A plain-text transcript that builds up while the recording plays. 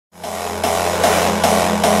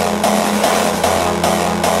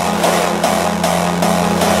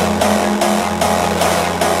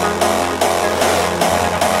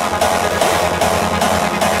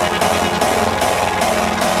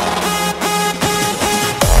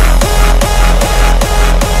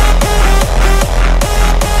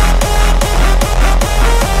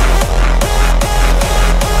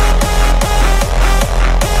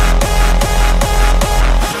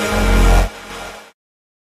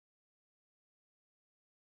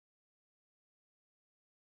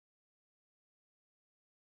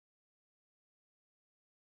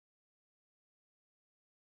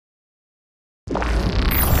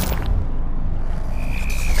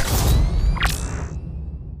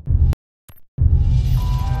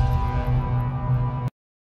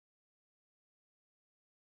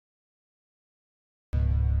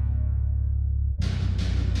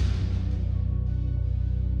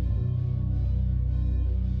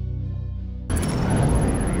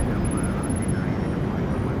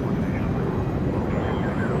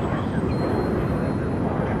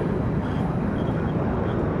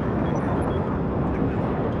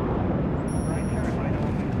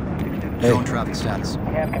Drone traffic status.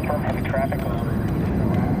 We have confirmed heavy traffic.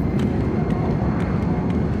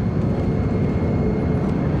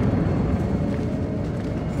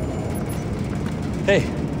 Hey.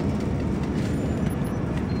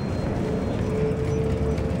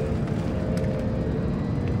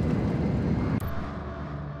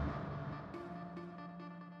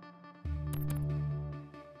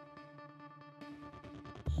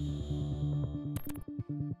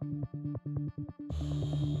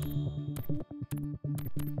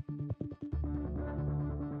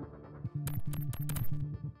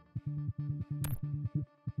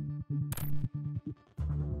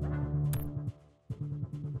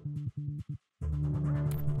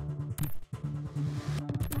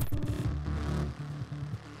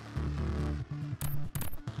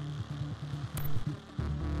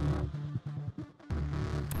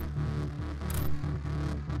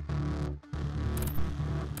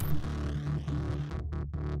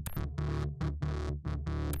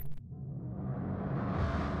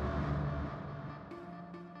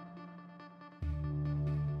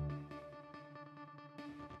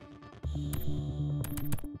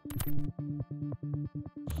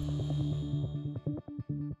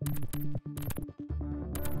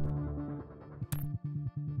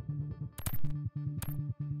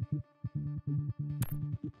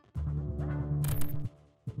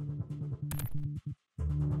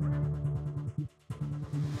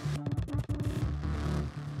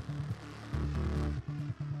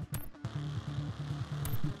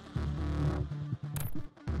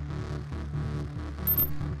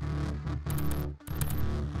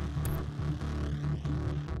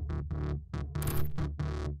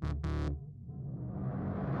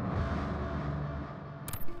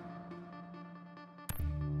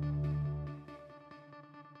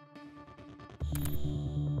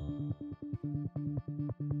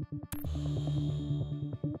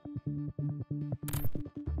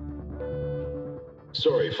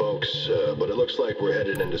 Sorry, folks, but it looks like we're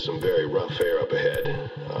headed into some very rough air up ahead.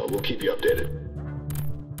 We'll keep you updated.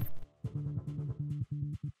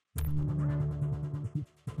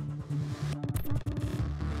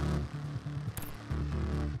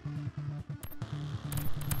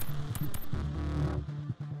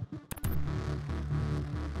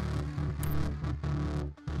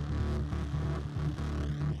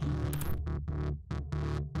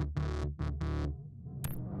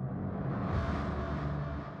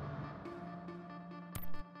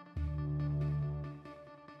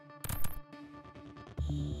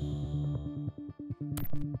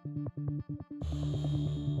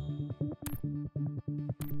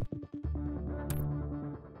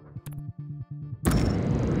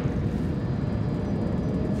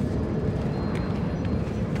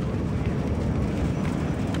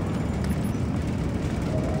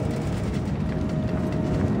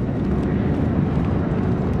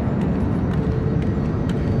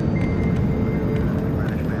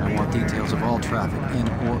 Details of all traffic in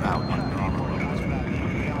or out.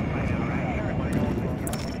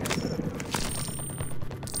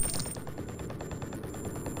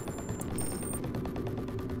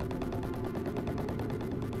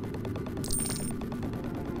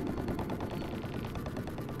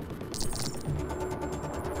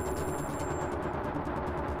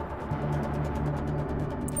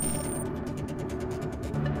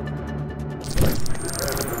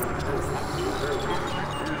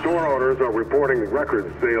 Store owners are reporting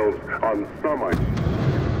record sales on some items.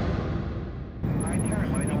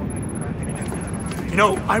 You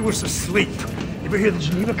know, I was asleep. You ever hear the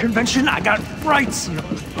Geneva Convention? I got rights.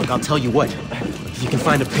 Look, I'll tell you what. If you can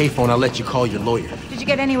find a payphone, I'll let you call your lawyer. Did you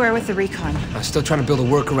get anywhere with the recon? I'm still trying to build a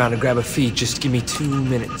workaround to grab a feed. Just give me 2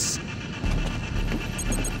 minutes.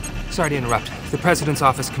 Sorry to interrupt. The President's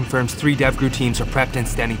office confirms 3 DevGru teams are prepped and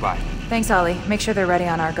standing by. Thanks, Ollie. Make sure they're ready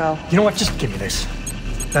on our go. You know what? Just give me this.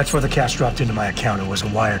 That's where the cash dropped into my account. It was a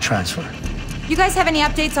wire transfer. You guys have any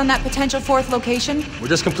updates on that potential 4th location? We're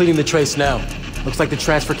just completing the trace now. Looks like the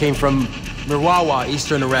transfer came from Mirawa,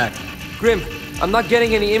 eastern Iraq. Grim, I'm not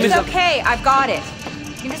getting any images. It's okay, I've got it.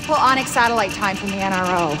 You can just pull Onyx satellite time from the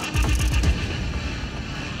NRO.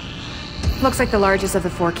 Looks like the largest of the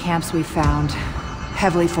 4 camps we've found.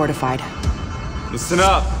 Heavily fortified. Listen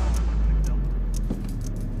up!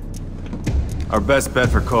 Our best bet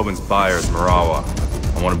for Coben's buyer is Mirawa.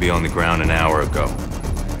 I want to be on the ground an hour ago.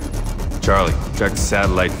 Charlie, check the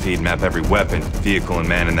satellite feed, map every weapon, vehicle, and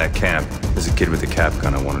man in that camp. There's a kid with a cap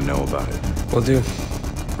gun I want to know about it. Will do.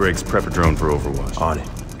 Briggs, prep a drone for Overwatch. On it.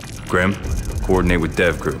 Grim, coordinate with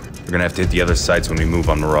DevGru. We're gonna have to hit the other sites when we move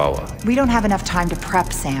on Mirawa. We don't have enough time to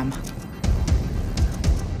prep, Sam.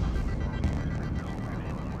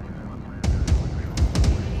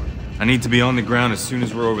 I need to be on the ground as soon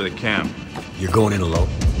as we're over the camp. You're going in alone?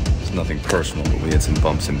 It's nothing personal, but we had some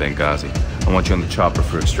bumps in Benghazi. I want you on the chopper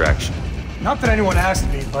for extraction. Not that anyone asked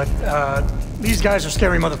me, but, these guys are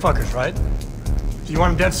scary motherfuckers, right? If you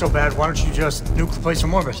want them dead so bad, why don't you just nuke the place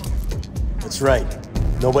from orbit? That's right.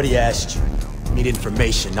 Nobody asked you. We need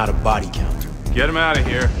information, not a body count. Get him out of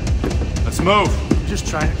here. Let's move. I'm just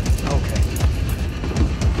trying to... Okay.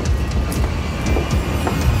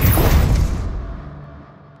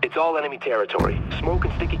 It's all enemy territory. Smoke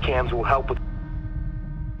and sticky cams will help with...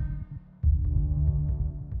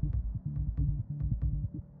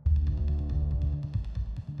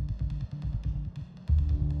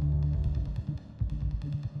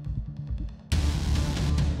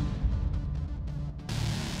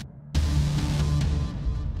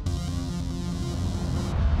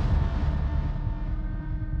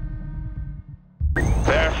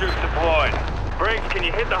 Parachutes deployed. Briggs, can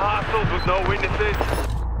you hit the hostiles with no witnesses?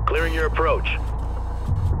 Clearing your approach.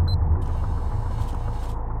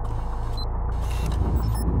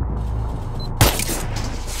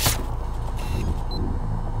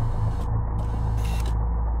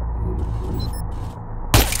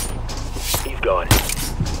 He's gone.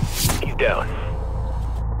 He's down.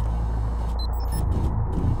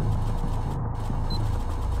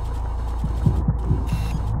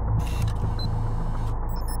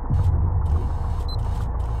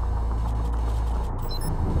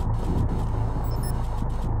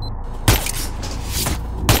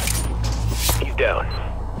 Down.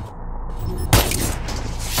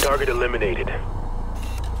 Target eliminated.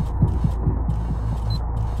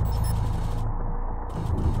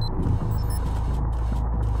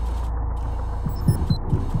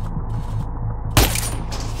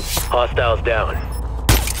 Hostiles down.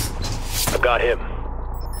 I got him.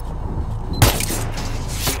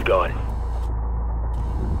 He's gone.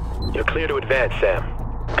 You're clear to advance, Sam.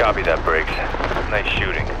 Copy that, Briggs. Nice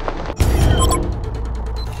shooting.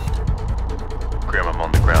 Grim, I'm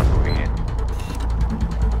on the ground moving in.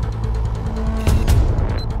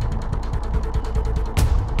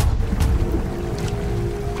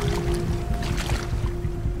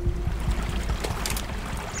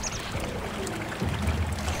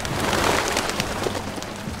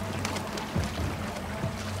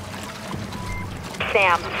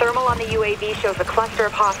 Sam, thermal on the UAV shows a cluster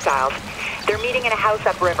of hostiles. They're meeting in a house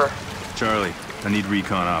upriver. Charlie, I need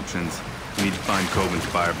recon options. I need to find Coben's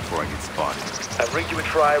buyer before I get spotted. I've rigged you a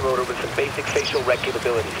tri-rotor with some basic facial rec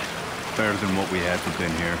capabilities. Better than what we had for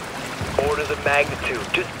in here. Orders of magnitude.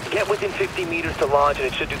 Just get within 50 meters to launch and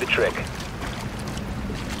it should do the trick.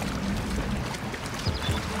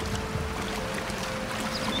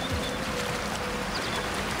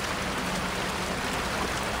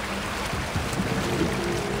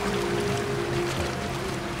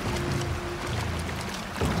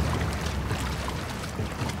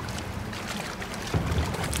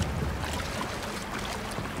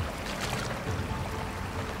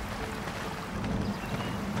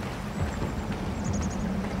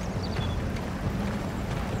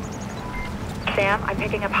 Sam, I'm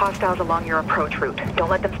picking up hostiles along your approach route. Don't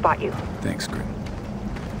let them spot you. Thanks, Grim.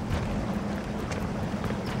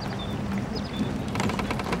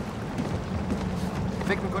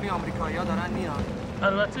 فکر می‌کنی آمریکایی‌ها دارن میان؟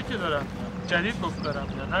 البته که دارن. جدید گفت دارن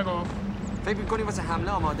میان. نگفت. فکر می‌کنی واسه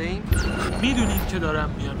حمله آماده ایم؟ میدونیم که دارن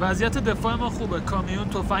میان. وضعیت دفاع ما خوبه. کامیون،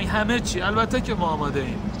 تفنگ، همه چی. البته که ما آماده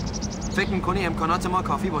ایم. فکر می‌کنی امکانات ما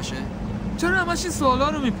کافی باشه؟ چرا همش این سوالا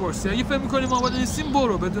رو میپرسی؟ اگه فکر می‌کنی ما آماده نیستیم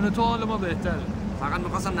برو. بدون تو حال ما بهتره. فقط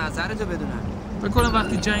می‌خواستم نظرتو بدونم. فکر کنم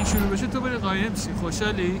وقتی جنگ شروع بشه تو بری قایم شی.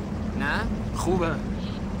 خوشحالی؟ نه؟ خوبه.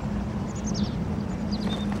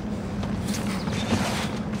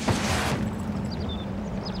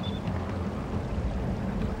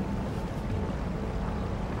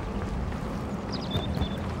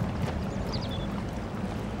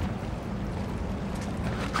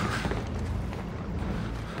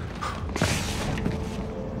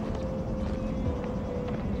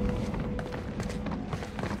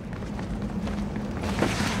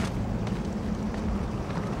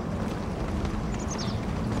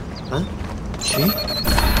 چی؟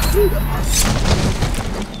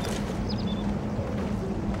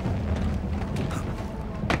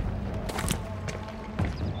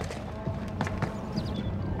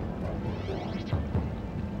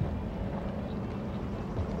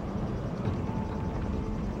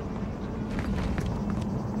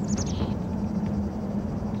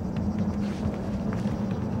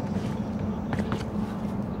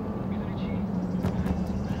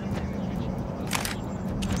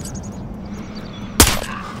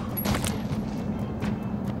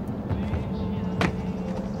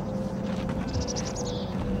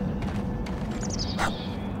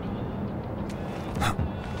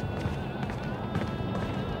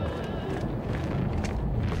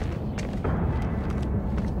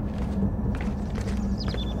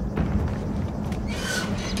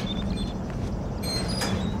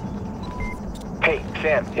 Hey,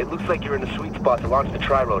 Sam, it looks like you're in the sweet spot to launch the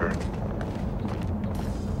tri-rotor.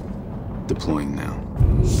 Deploying now.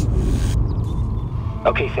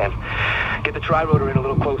 Okay, Sam. Get the tri-rotor in a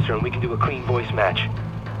little closer and we can do a clean voice match.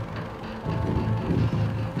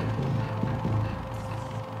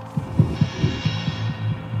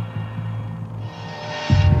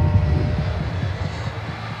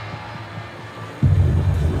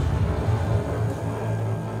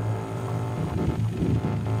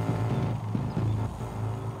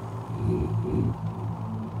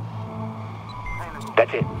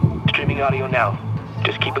 That's it. Streaming audio now.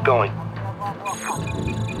 Just keep it going.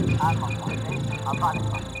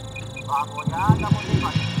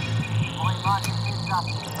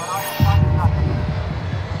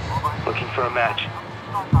 Looking for a match.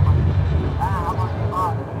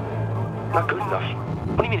 Not good enough.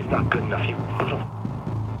 What do you mean it's not good enough, you little...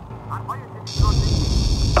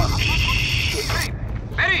 Oh, shit.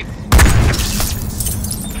 Hey!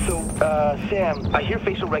 So, Sam, I hear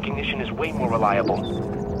facial recognition is way more reliable.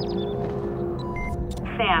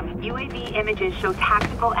 Sam, UAV images show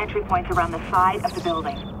tactical entry points around the side of the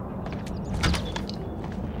building.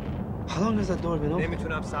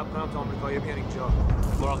 نمیتونم صبر کنم تا آمریکایی بیان اینجا.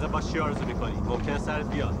 مراقب باش چی آرزو میکنی؟ ممکنه سرت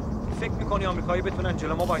بیاد. فکر میکنی آمریکایی بتونن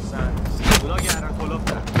جلو ما وایسن؟ اونا گردن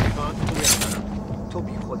کلفتن. میخوان تو بیارن. تو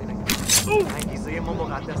بی خودی نگه. انگیزه ما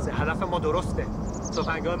مقدسه. هدف ما درسته.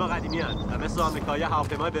 تفنگ‌های ما قدیمی هستند و مثل آمریکایی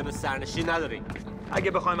هواپیمای بدون سرنشین نداریم.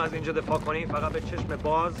 اگه بخوایم از اینجا دفاع کنیم فقط به چشم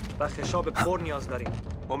باز و خشاب پر نیاز داریم.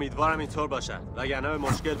 امیدوارم اینطور باشه. وگرنه به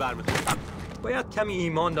مشکل برمیخوریم. باید کمی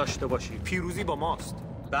ایمان داشته باشی. پیروزی با ماست.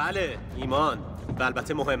 بله، ایمان و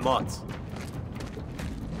البته مهمات.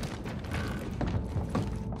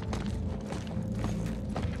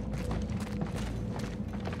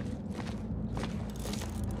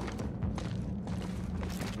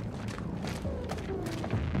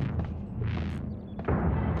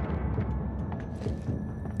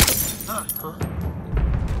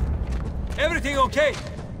 Everything okay?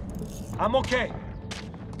 I'm okay.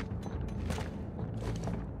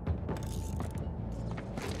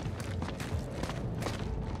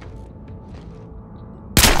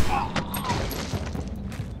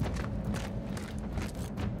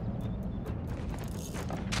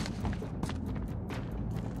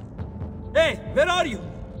 Hey, where are you?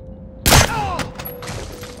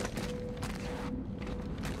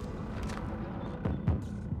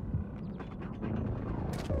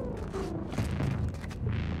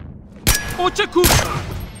 Ochaku!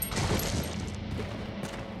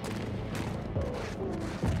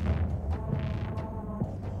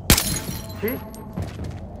 See?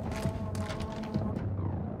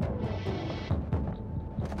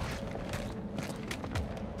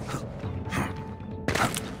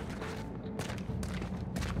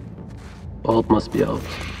 Bolt must be out.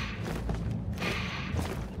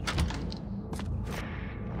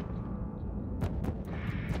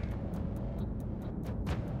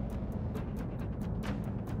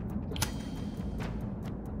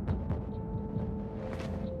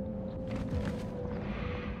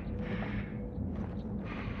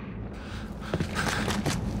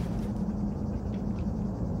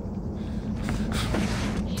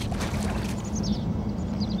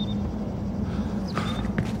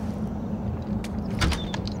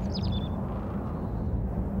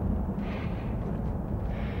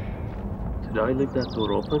 Did I leave that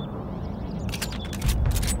door open?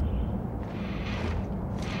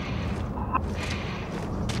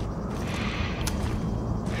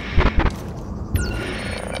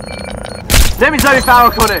 نمیذاری فرار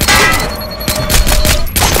کنه.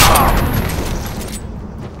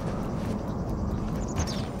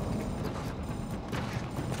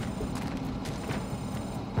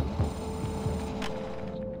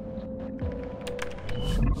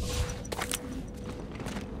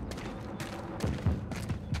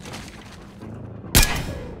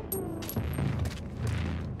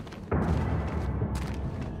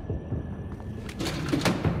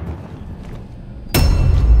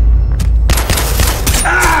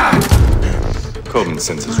 Coleman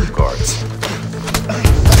sends his regards.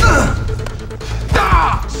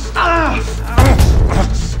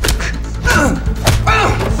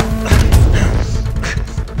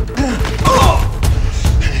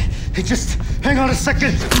 Hey, just hang on a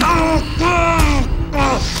second.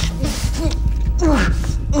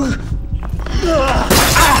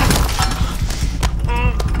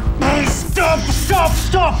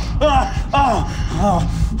 Stop!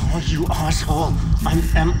 Oh, you asshole. I'm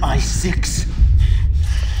MI6.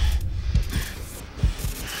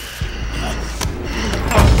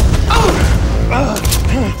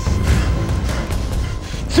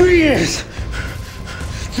 3 years.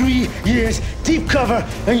 3 years deep cover,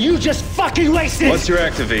 and you just fucking wasted it! What's your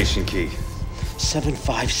activation key?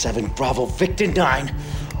 757 Bravo Victor 9,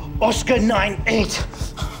 Oscar 98.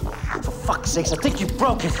 For fuck's sakes, I think you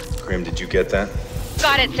broke it. Grim, did you get that?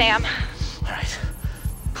 Got it, Sam. All right.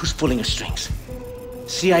 Who's pulling the strings?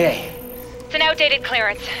 CIA. It's an outdated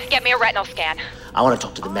clearance. Get me a retinal scan. I want to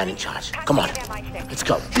talk to the man in charge. Come on. Let's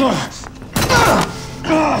go.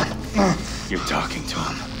 You're talking to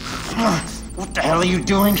him. What the hell are you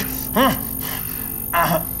doing? Huh?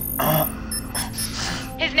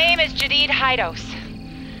 His name is Jadid Haidos.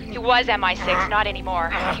 He was MI6, not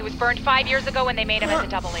anymore. He was burned 5 years ago when they made him as a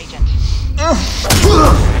double agent.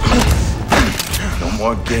 No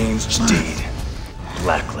more games, Jadid.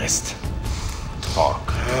 Blacklist. Talk.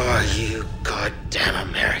 Oh, you goddamn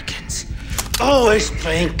Americans. Always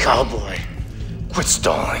playing cowboy. Quit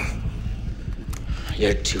stalling.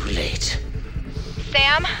 You're too late.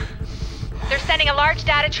 Sam, they're sending a large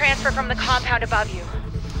data transfer from the compound above you.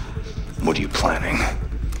 What are you planning?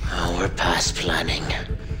 Oh, we're past planning.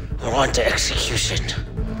 We're on to execution.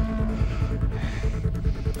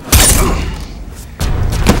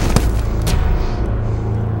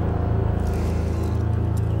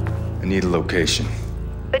 I need a location.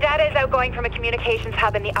 The data is outgoing from a communications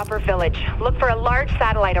hub in the upper village. Look for a large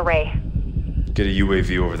satellite array. Get a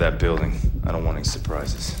UAV over that building. I don't want any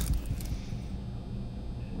surprises.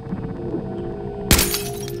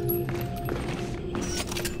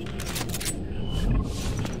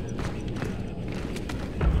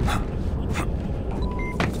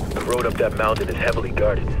 The road up that mountain is heavily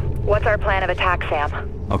guarded. What's our plan of attack, Sam?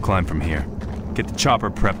 I'll climb from here. Get the chopper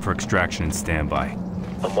prepped for extraction and standby.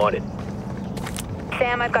 I'm on it.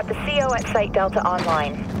 Sam, I've got the CO at Site Delta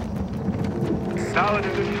online.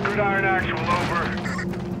 Paladin, this is Gridiron Actual,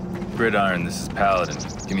 over. Gridiron, this is Paladin.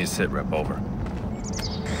 Give me a sit rep, over.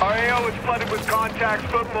 Our AO is flooded with contacts,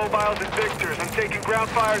 foot mobiles, and victors. I'm taking ground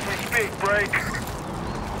fire as we speak. Break.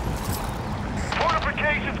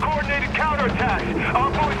 Fortifications, coordinated counterattack. Our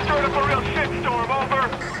boys stirred up a real shitstorm. Over.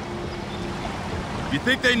 You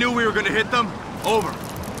think they knew we were gonna hit them? Over.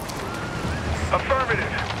 Affirmative.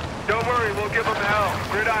 Don't worry, we'll give them hell.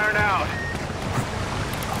 Gridiron out.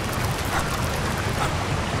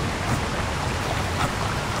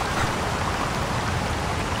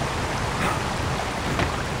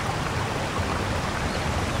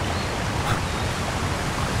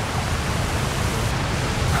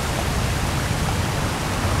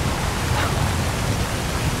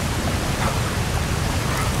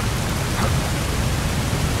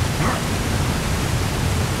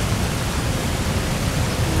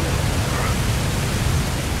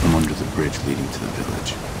 Leading to the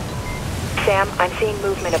village. Sam, I'm seeing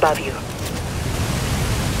movement above you.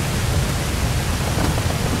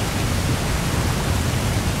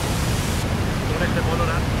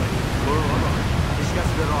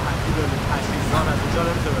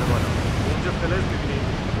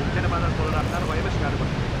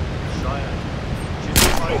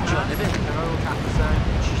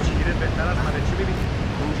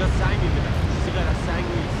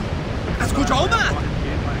 از کجا اومد؟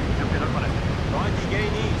 راه دیگه ای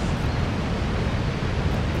نیست.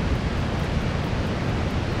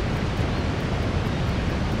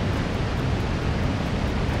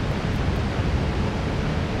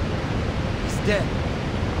 He's dead.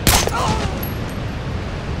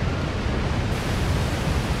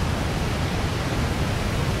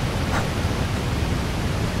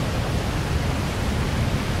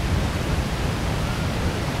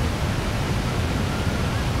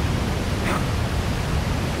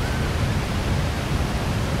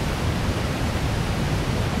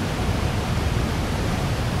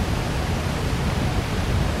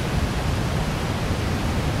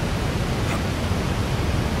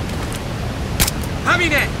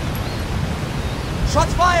 همینه!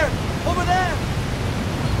 Shots fired! Over there!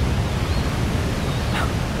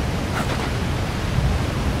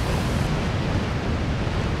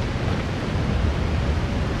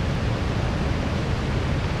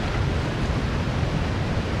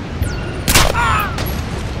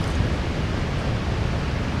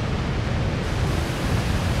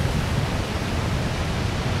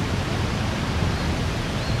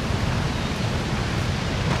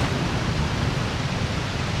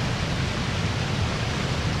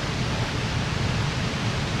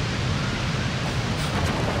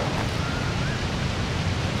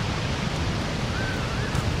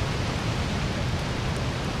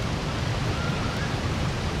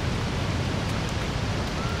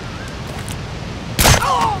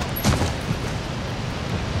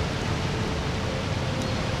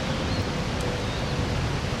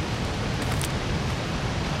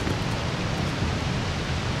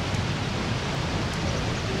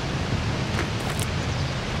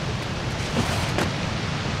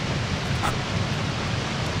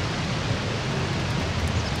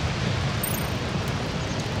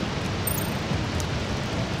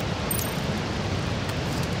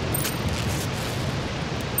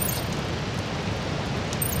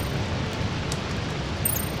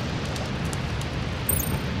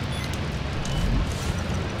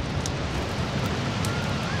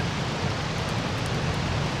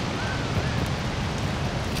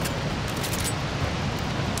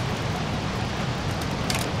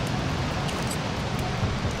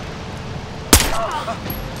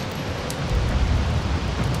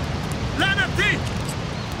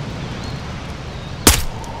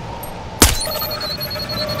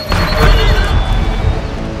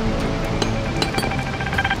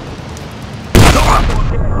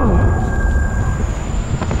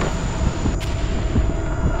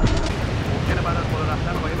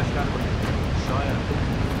 رفتن قایمش کرده باشه. شاید.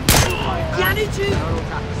 یعنی چی؟ رو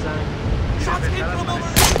تحت سنگ. شات هیت رو بابا.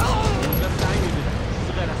 اونجا سنگ می‌بینه.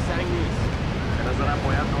 چیزی غیر از سنگ نیست. به نظرم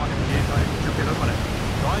باید راه دیگه کاری اینجا پیدا کنه.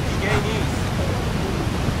 راه دیگه نیست.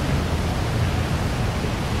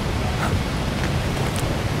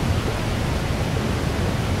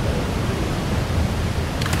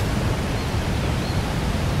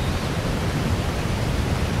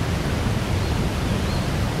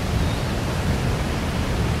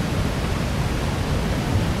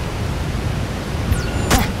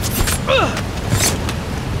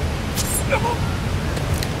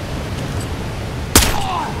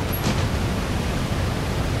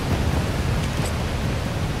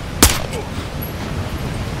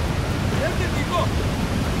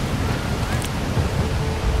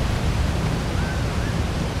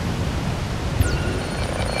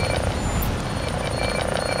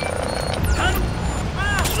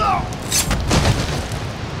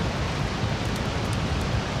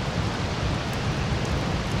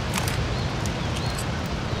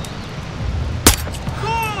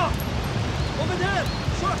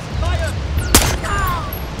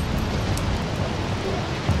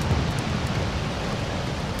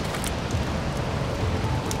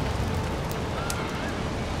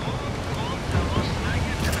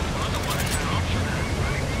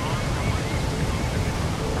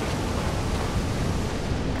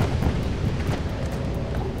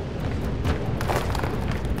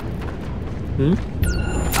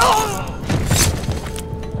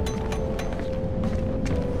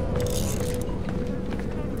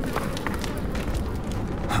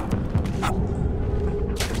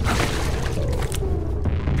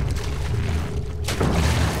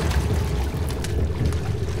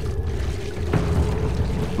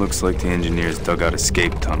 Looks like the engineers dug out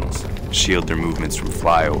escape tunnels, shield their movements from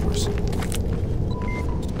flyovers.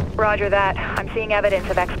 Roger that. I'm seeing evidence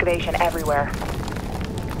of excavation everywhere.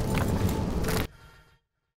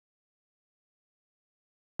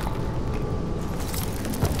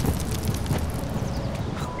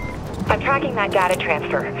 I'm tracking that data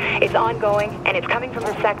transfer. It's ongoing, and it's coming from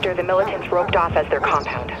the sector the militants roped off as their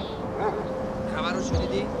compound. خبر رو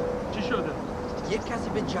شنیدی؟ چی شده؟ یک کسی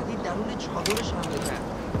به جدید درون چادرش حمله کرد.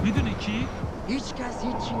 میدونی کی؟ هیچ کس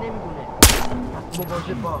هیچی نمیدونه.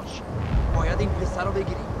 مواظب باش. باید این پسر رو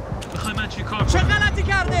بگیری. میخوای من چی کار کنم؟ چه غلطی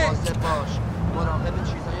کرده؟ مواظب باش. مراقب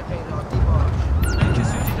چیزای غیر عادی باش. من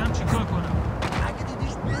کسی رو دیدم چی کار کنم؟ اگه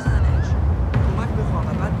دیدیش بزنش. کمک بخواه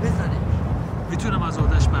و بعد بزنش. میتونم از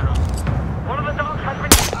عهده‌اش برام.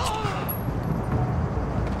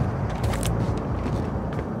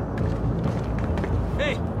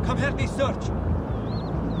 Hey, come help me search.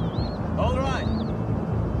 All right.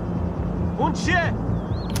 اون چیه؟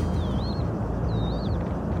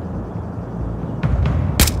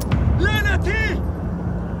 لعنتی!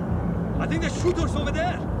 I think the shooter's over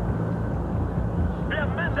there. We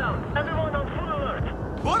have men down. Everyone on full alert.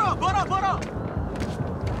 برو!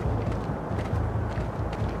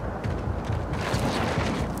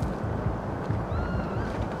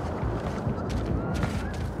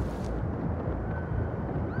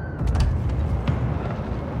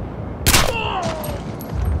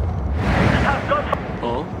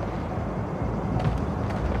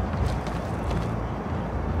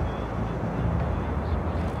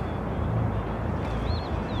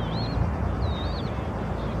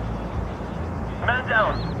 Man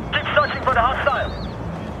down. Keep searching for the hostile.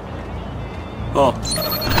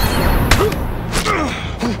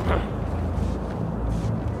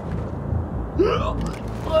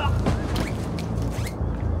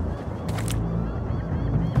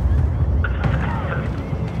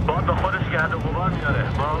 باد به خودش گرد و غبار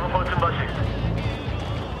میاره. مراقب خودتون باشید.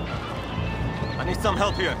 I need some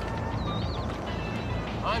help here.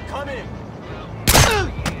 I'm coming.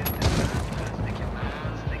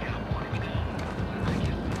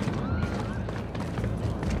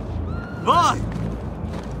 Why?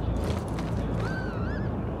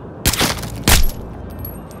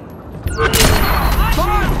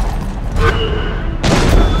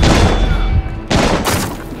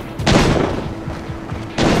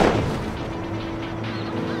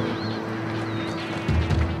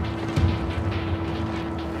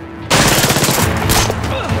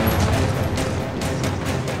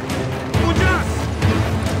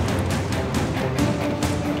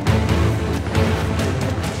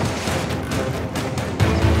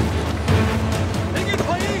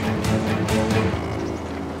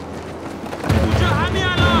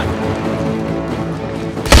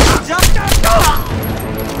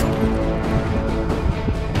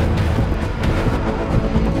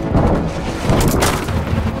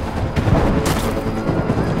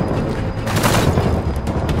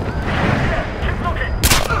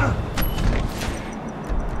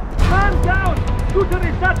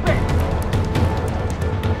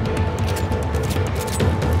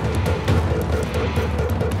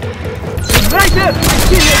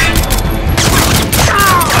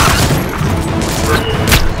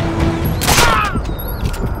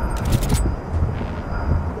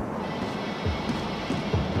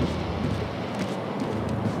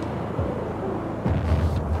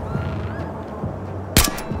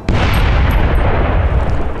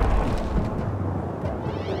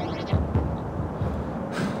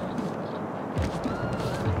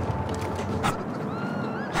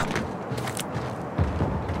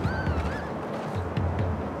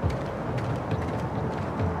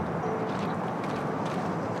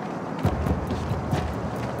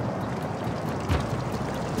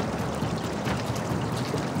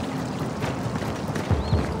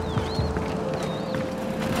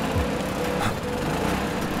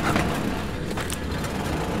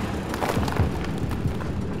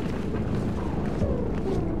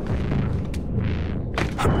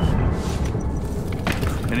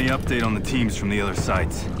 update on the teams from the other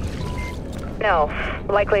sites? No.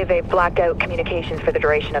 Likely they've blacked out communications for the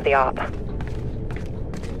duration of the op.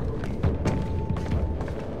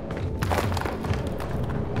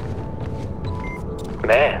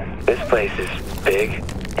 Man, this place is big.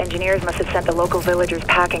 Engineers must have sent the local villagers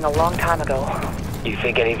packing a long time ago. You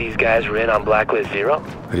think any of these guys were in on Blacklist 0?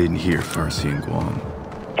 I didn't hear Farsi and Guam.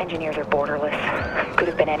 Engineers are borderless. Could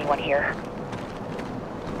have been anyone here.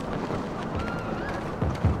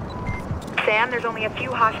 Sam, there's only a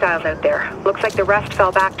few hostiles out there. Looks like the rest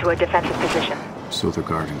fell back to a defensive position. So they're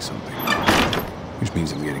guarding something. Which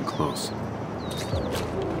means I'm getting close.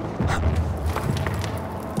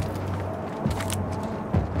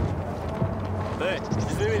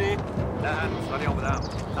 چیز می‌بینی؟ نه هنوز ولی آمدم.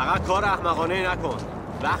 فقط کار احمقانه نکن.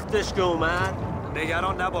 وقتش که اومد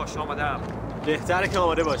نگران نباش آمدم. بهتره که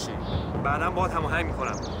آماده باشی. بعداً باهات هماهنگ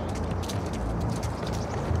می‌کنم.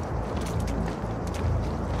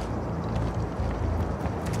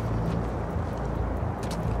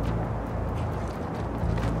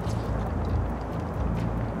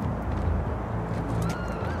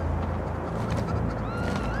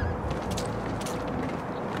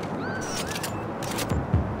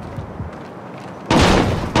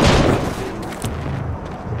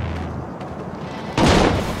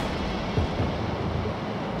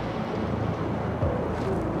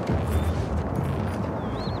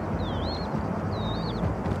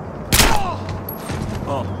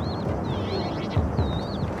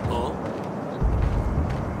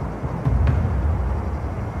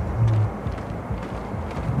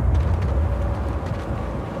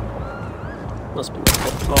 Must be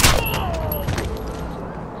oh.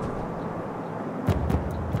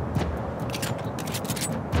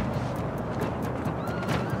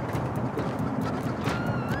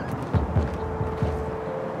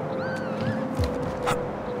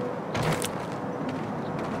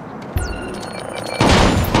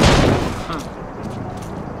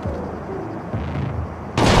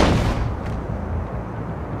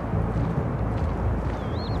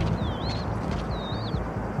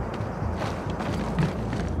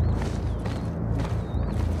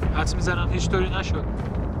 حدس میزنم هیچ طوری نشد.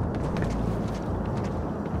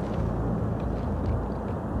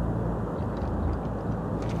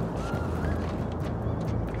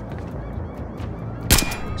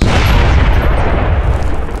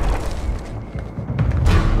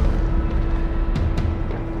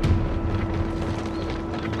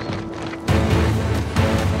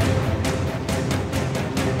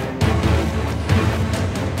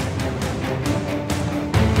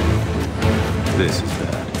 This is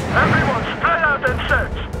bad. Everyone, spread out and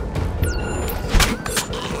search.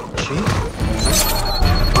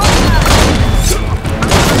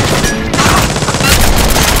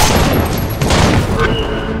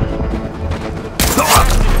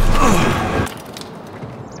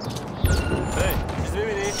 چیز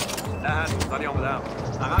می‌بینی؟ نه هنوز ولی آمدم.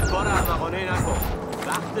 فقط کار احمقانه نکن.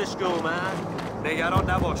 وقتش که اومد نگران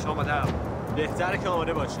نباش آمدم. بهتره که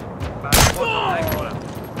آماده باشی. بعد باهات هماهنگ می‌کنم.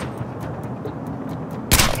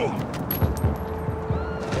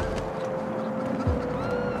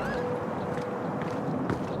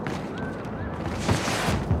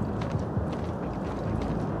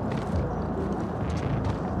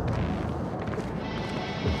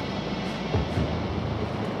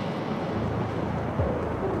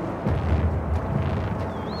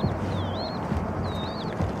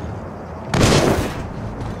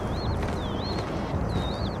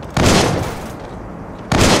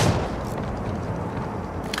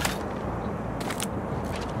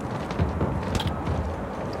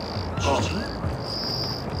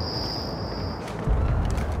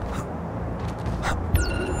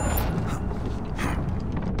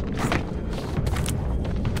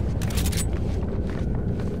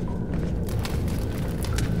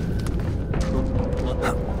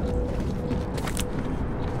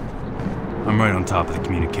 I'm right on top of the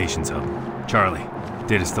communications hub. Charlie,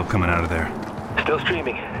 data's still coming out of there. Still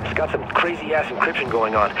streaming. It's got some crazy-ass encryption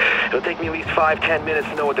going on. It'll take me at least 5-10 minutes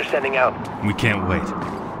to know what they're sending out. We can't wait.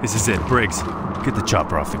 This is it, Briggs. Get the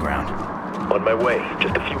chopper off the ground. On my way.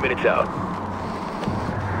 Just a few minutes out.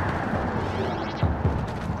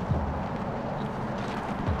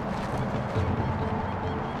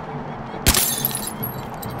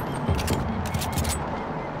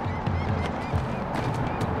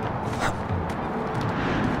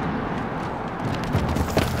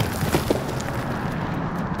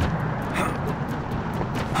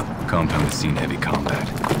 Compound has seen heavy combat.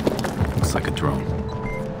 Looks like a drone.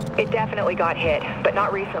 It definitely got hit, but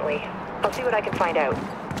not recently. I'll see what I can find out.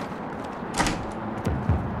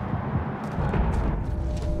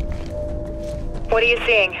 What are you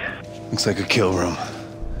seeing? Looks like a kill room.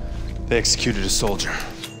 They executed a soldier.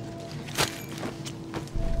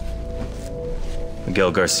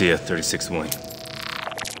 Miguel Garcia, 36th Wing.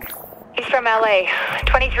 He's from LA.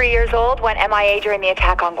 23 years old, went MIA during the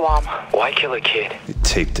attack on Guam. Why kill a kid? They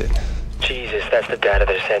taped it. Jesus, that's the data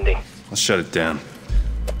they're sending. I'll shut it down.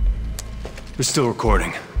 We're still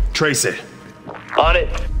recording. Trace it. On it.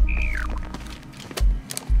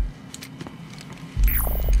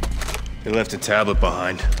 They left a tablet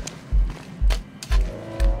behind.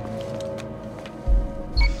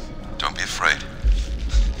 Don't be afraid.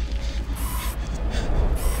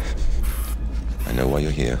 I know why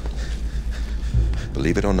you're here.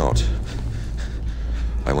 Believe it or not,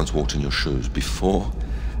 I once walked in your shoes. Before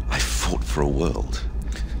I fought for a world,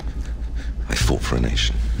 I fought for a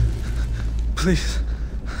nation. Please.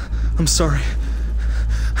 I'm sorry.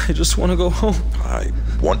 I just want to go home. I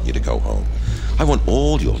want you to go home. I want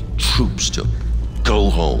all your troops to go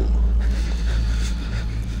home.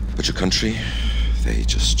 But your country, they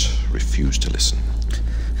just refuse to listen.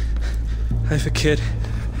 I have a kid.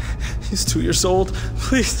 He's 2 years old.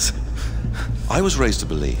 Please. I was raised to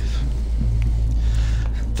believe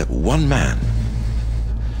that one man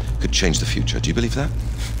could change the future. Do you believe that?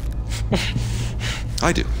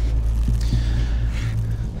 I do.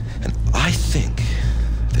 And I think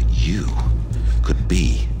that you could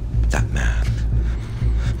be that man.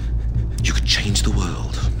 You could change the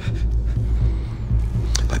world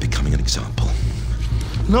by becoming an example.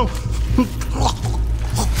 No.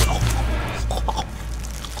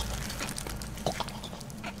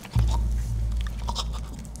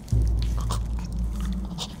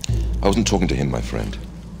 I wasn't talking to him, my friend.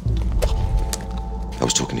 I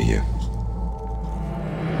was talking to you.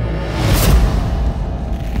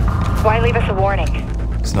 Why leave us a warning?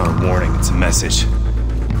 It's not a warning, it's a message.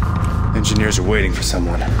 Engineers are waiting for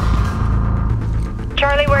someone.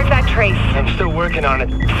 Charlie, where's that trace? I'm still working on it.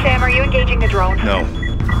 Sam, are you engaging the drone? No.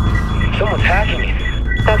 Someone's hacking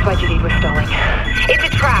it. That's why Jadid was stalling. It's a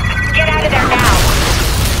trap. Get out of there now.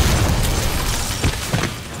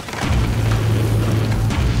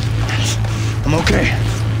 I'm okay.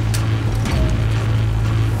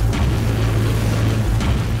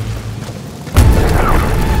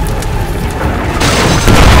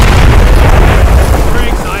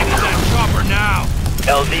 Briggs, I need that chopper now.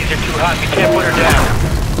 LZs are too hot. We can't put her down.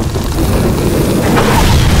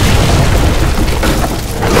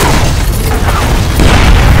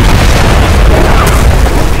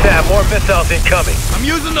 Yeah, more missiles incoming. I'm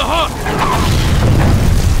using the hook.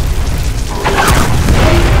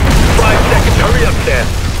 5 seconds. Hurry up, Sam.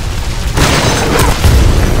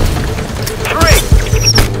 3,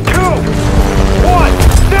 2, 1,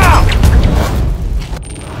 now!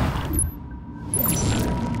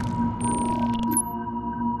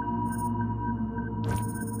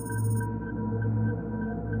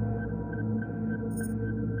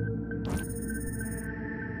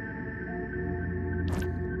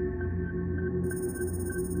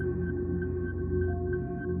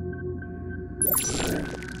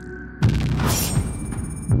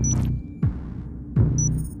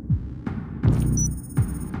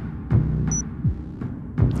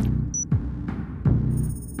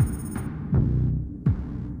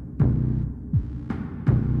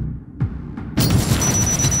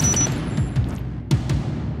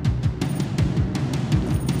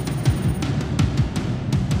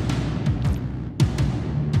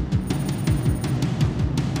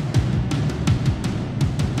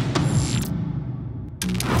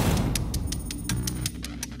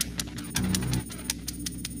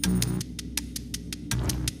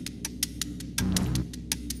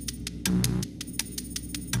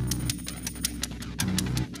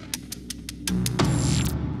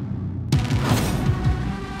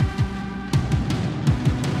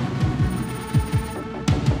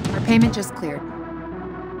 Payment just cleared.